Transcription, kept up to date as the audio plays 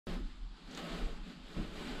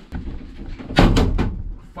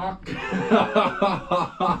fuck?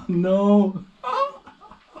 No!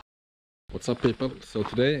 What's up, people? So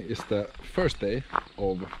today is the first day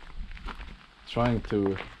of trying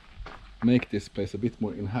to make this place a bit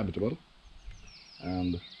more inhabitable.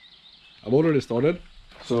 And I've already started,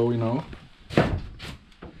 so you know,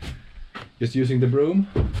 just using the broom.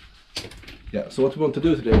 Yeah, so what we want to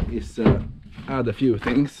do today is add a few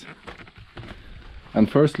things. And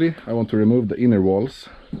firstly, I want to remove the inner walls,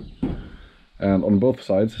 and on both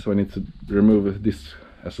sides, so I need to remove this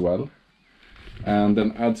as well, and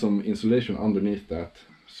then add some insulation underneath that.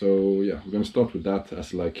 So yeah, we're gonna start with that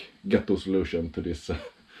as like ghetto solution to this.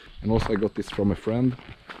 And also I got this from a friend.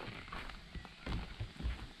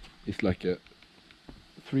 It's like a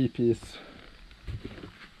 3-piece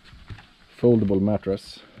foldable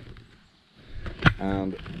mattress,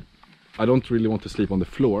 and I don't really want to sleep on the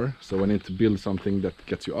floor, so I need to build something that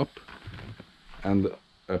gets you up, and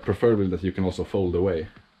preferably that you can also fold away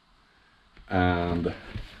and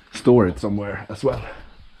store it somewhere as well.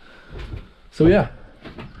 So yeah.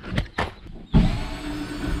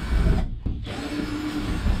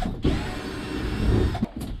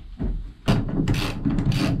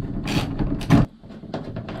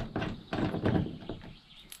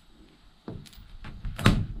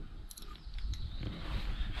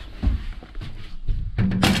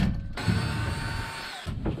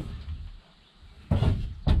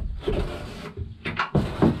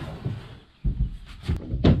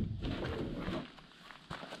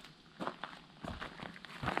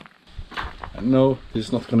 No, this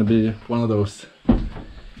is not going to be one of those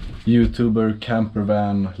YouTuber camper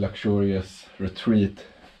van luxurious retreat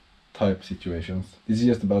type situations. This is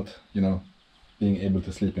just about, you know, being able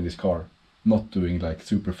to sleep in this car, not doing like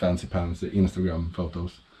super fancy pants Instagram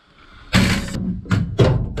photos.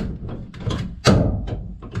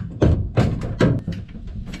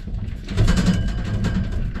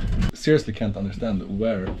 Seriously can't understand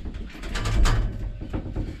where.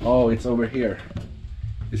 Oh, it's over here.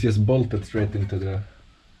 It's just bolted straight into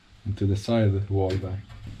the side wall there.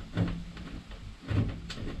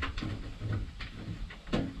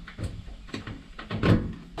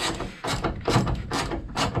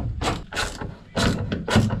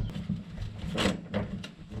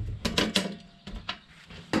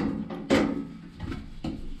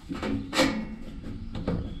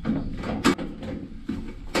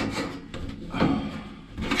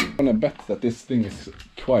 I'm gonna bet that this thing is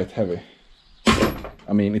quite heavy.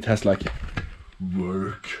 I mean, it has like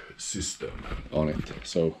work system on it,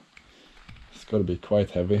 so it's gotta be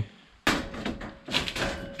quite heavy.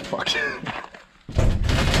 Fuck.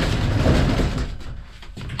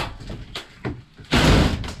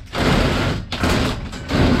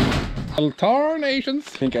 Alternations.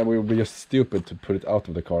 I think I will be just stupid to put it out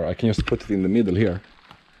of the car. I can just put it in the middle here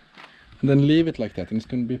and then leave it like that, and it's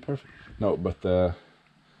gonna be perfect. No, but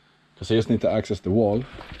because I just need to access the wall,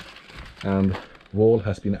 and wall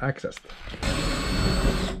has been accessed.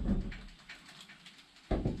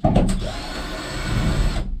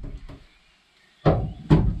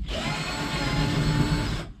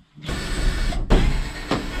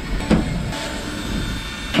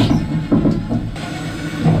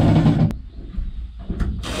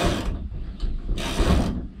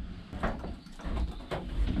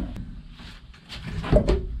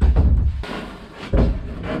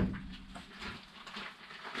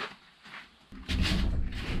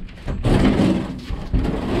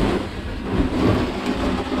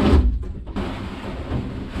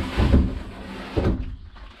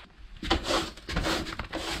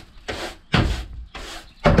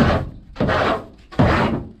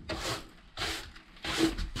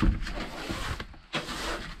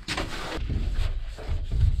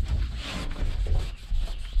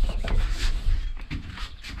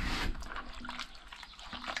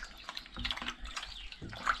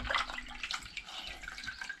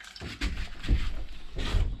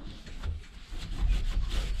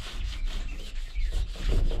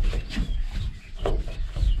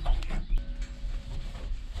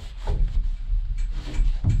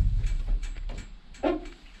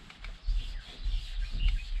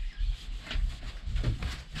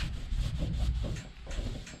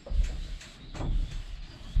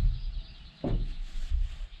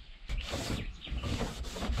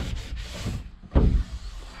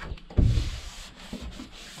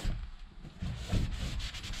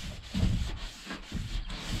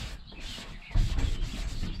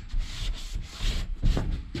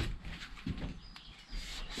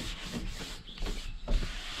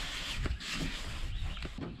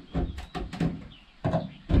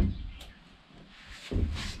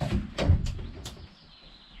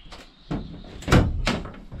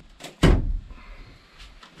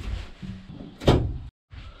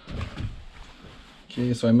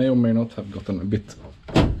 Okay, so I may or may not have gotten a bit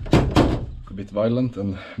violent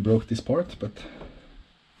and broke this part, but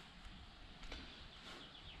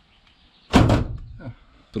yeah.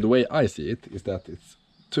 So the way I see it is that it's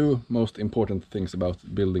two most important things about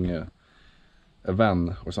building a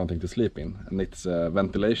van or something to sleep in, and it's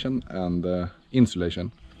ventilation and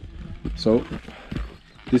insulation. So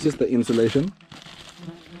this is the insulation,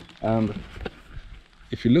 and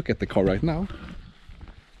if you look at the car right now,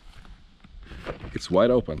 it's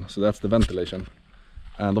wide open, so that's the ventilation.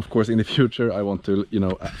 And of course in the future I want to, you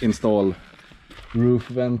know, install roof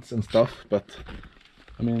vents and stuff, but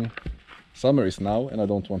I mean, summer is now and I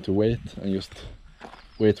don't want to wait and just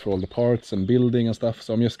wait for all the parts and building and stuff,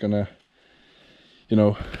 so I'm just gonna, you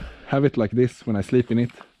know, have it like this when I sleep in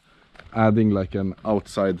it, adding like an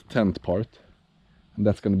outside tent part, and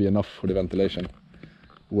that's gonna be enough for the ventilation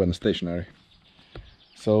when stationary.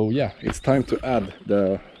 So yeah, it's time to add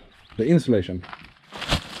the insulation.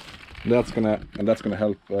 That's gonna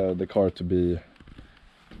help the car to be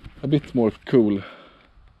a bit more cool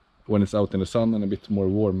when it's out in the sun and a bit more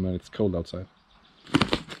warm when it's cold outside.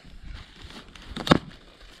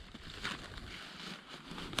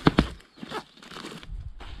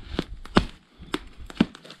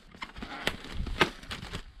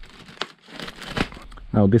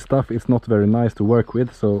 Now this stuff is not very nice to work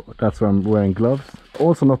with, so that's why I'm wearing gloves.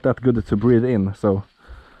 Also not that good to breathe in, so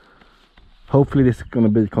hopefully this is going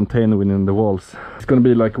to be contained within the walls. It's going to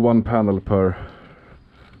be like one panel per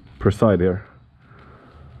side here.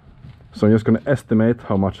 So I'm just going to estimate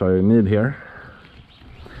how much I need here.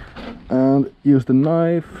 And use the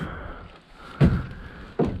knife.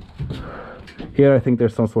 Here I think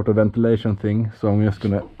there's some sort of ventilation thing, so I'm just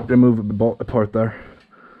going to remove a part there.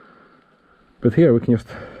 But here we can just...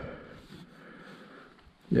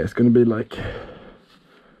 yeah, it's going to be like...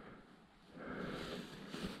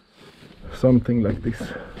 something like this,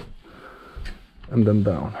 and then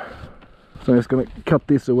down. So I'm just gonna cut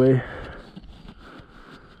this away.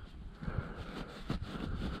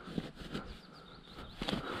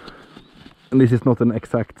 And this is not an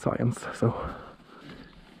exact science, so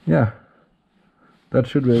yeah, that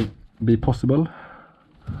should be possible.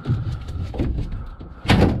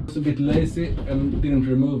 I was a bit lazy and didn't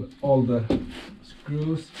remove all the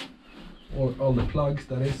screws or all the plugs,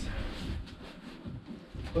 that is.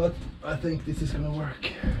 But I think this is gonna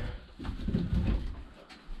work.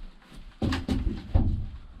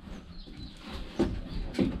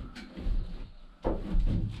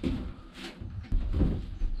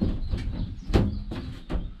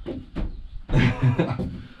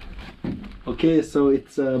 Okay, so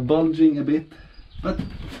it's bulging a bit, but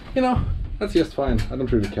you know, that's just fine. I don't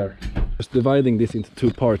really care. Just dividing this into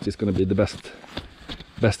two parts is gonna be the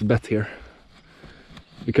best bet here.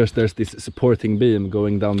 Because there's this supporting beam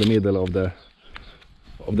going down the middle of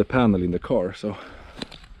the panel in the car, so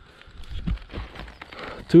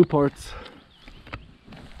two parts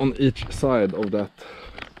on each side of that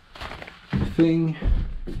thing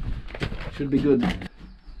should be good.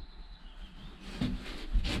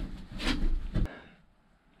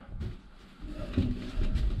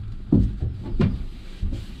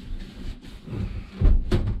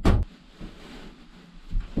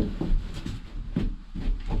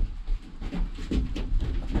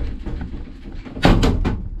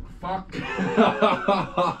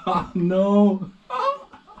 No.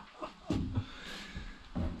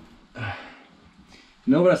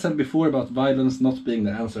 You know what I said before about violence not being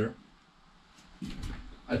the answer?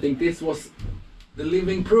 I think this was the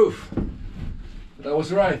living proof that I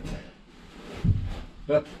was right.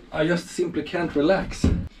 But I just simply can't relax.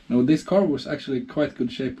 Now this car was actually quite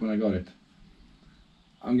good shape when I got it.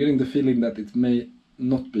 I'm getting the feeling that it may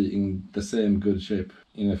not be in the same good shape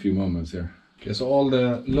in a few moments here. Okay, so all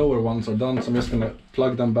the lower ones are done, so I'm just gonna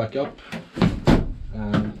plug them back up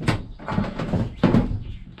and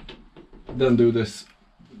then do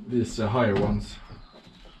these higher ones.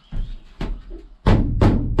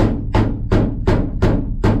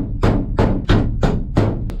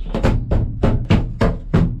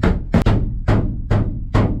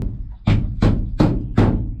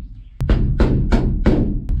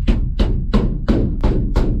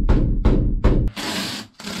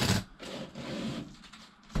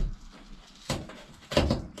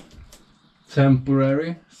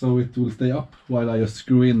 Temporary, so it will stay up while I just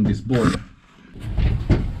screw in this board.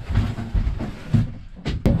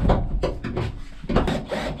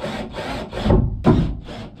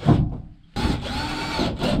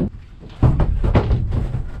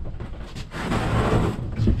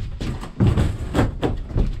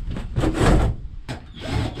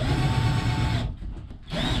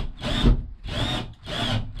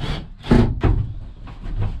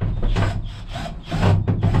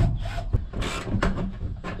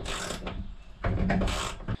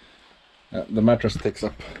 the mattress takes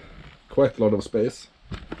up quite a lot of space,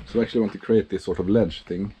 so I actually want to create this sort of ledge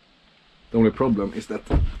thing. The only problem is that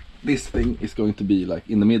this thing is going to be like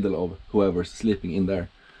in the middle of whoever's sleeping in there,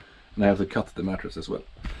 and I have to cut the mattress as well.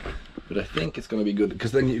 But I think it's gonna be good,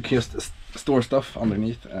 because then you can just store stuff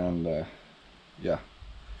underneath, and yeah,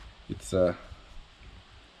 it's I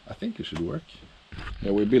think it should work.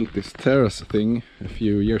 Yeah, we built this terrace thing a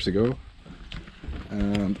few years ago,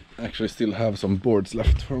 and actually still have some boards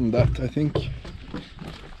left from that, I think.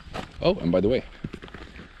 Oh, and by the way,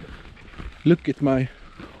 look at my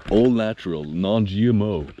all natural,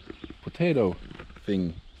 non-GMO potato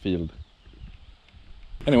thing field.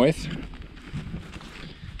 Anyways,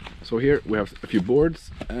 so here we have a few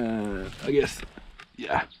boards, and I guess,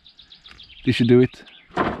 yeah, this should do it.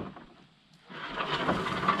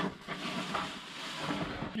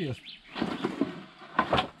 Yes.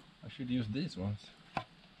 I should use these ones.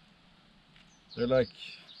 They're like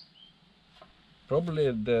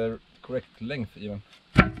probably the correct length even.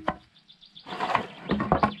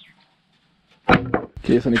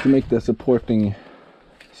 Okay, so I need to make the supporting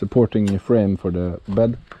frame for the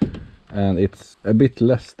bed, and it's a bit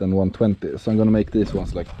less than 120, so I'm gonna make these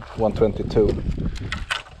ones like 122,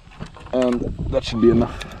 and that should be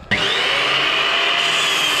enough.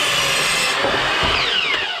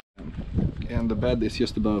 And the bed is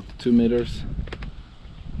just about 2 meters,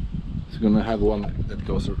 so I'm gonna have one that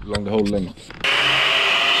goes along the whole length.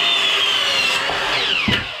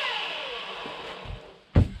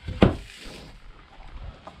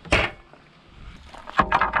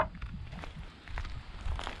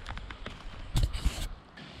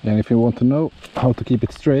 And if you want to know how to keep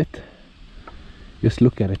it straight, just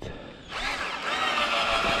look at it.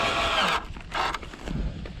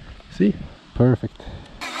 See? Perfect.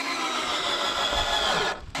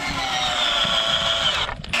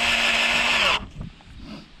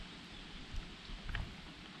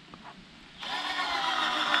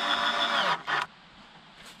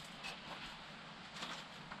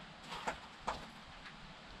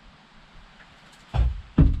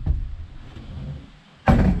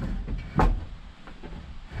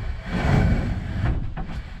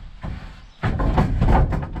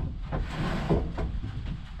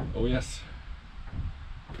 Oh yes.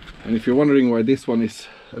 And if you're wondering why this one is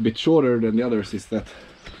a bit shorter than the others, is that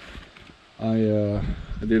I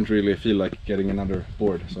didn't really feel like getting another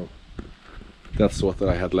board, so that's what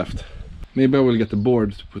I had left. Maybe I will get the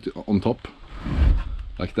board to put it on top,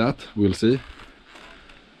 like that, we'll see.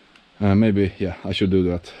 Maybe, yeah, I should do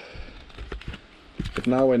that. But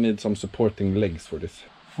now I need some supporting legs for this.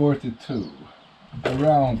 42,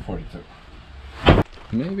 around 42.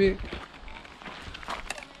 Maybe.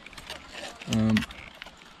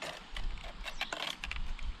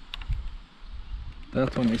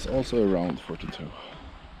 That one is also around 42.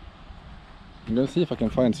 I'm gonna see if I can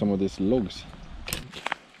find some of these logs.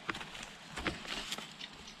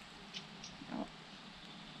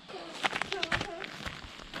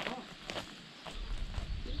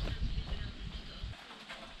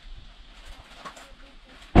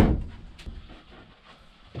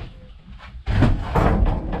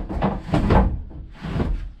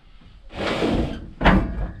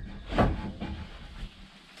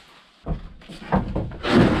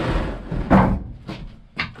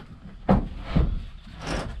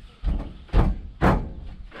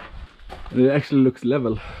 It actually looks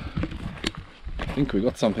level. I think we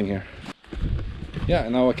got something here. Yeah,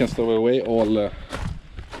 and now I can stow away all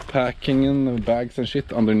packing and bags and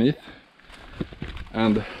shit underneath.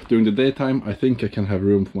 And during the daytime I think I can have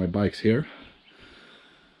room for my bikes here.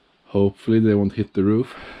 Hopefully they won't hit the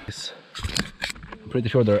roof. I'm pretty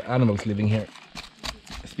sure there are animals living here.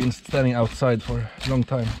 It's been standing outside for a long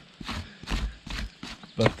time.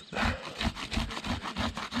 But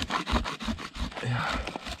yeah.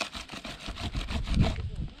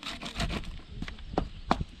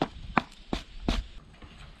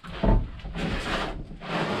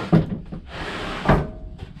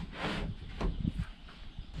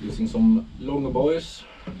 Using some long boys.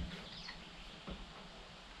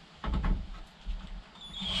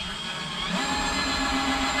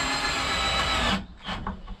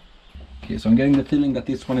 Okay, so I'm getting the feeling that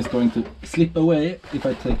this one is going to slip away if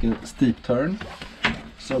I take a steep turn.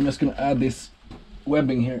 So I'm just going to add this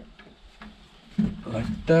webbing here,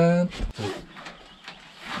 like that.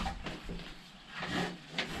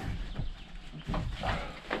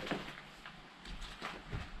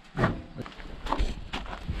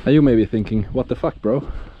 Now you may be thinking, what the fuck,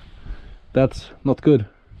 bro? That's not good.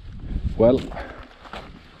 Well,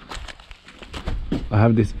 I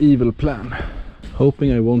have this evil plan,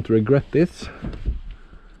 hoping I won't regret this.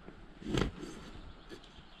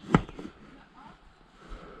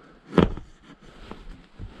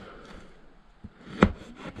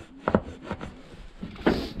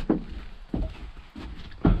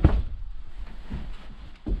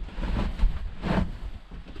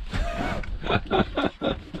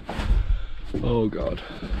 Oh god.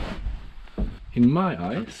 In my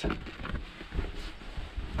eyes,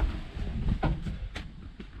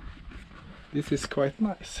 this is quite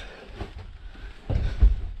nice.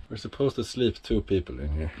 We're supposed to sleep 2 people in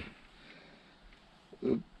here.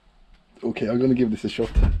 Okay, I'm gonna give this a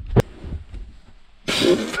shot.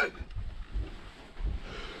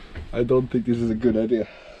 I don't think this is a good idea.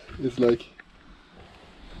 It's like,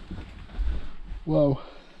 wow,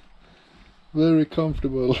 very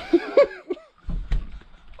comfortable.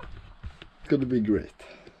 It's gonna be great.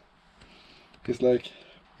 It's like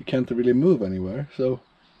you can't really move anywhere, so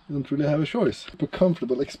you don't really have a choice. A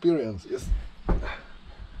comfortable experience is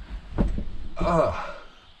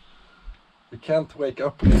you can't wake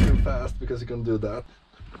up too fast because you can do that.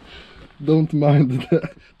 Don't mind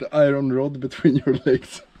the iron rod between your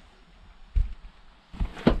legs.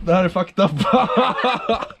 Det här är fucked up.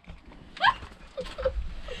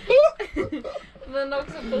 Men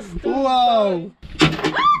också på stor. Wow!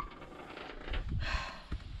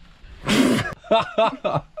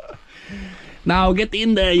 Now get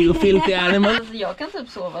in there you filthy animal. Alltså jag kan typ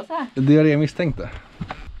sova så här. Det är det jag misstänkte.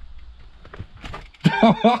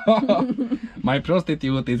 My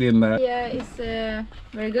prostitute is in there. Yeah, it's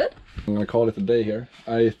very good. I'm gonna call it a day here.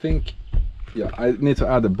 I think, yeah, I need to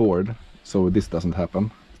add a board so this doesn't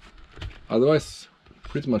happen. Otherwise,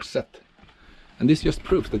 pretty much set. And this just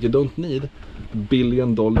proves that you don't need $1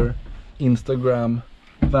 billion Instagram,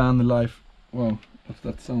 Vanlife. Wow, what's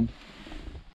that sound?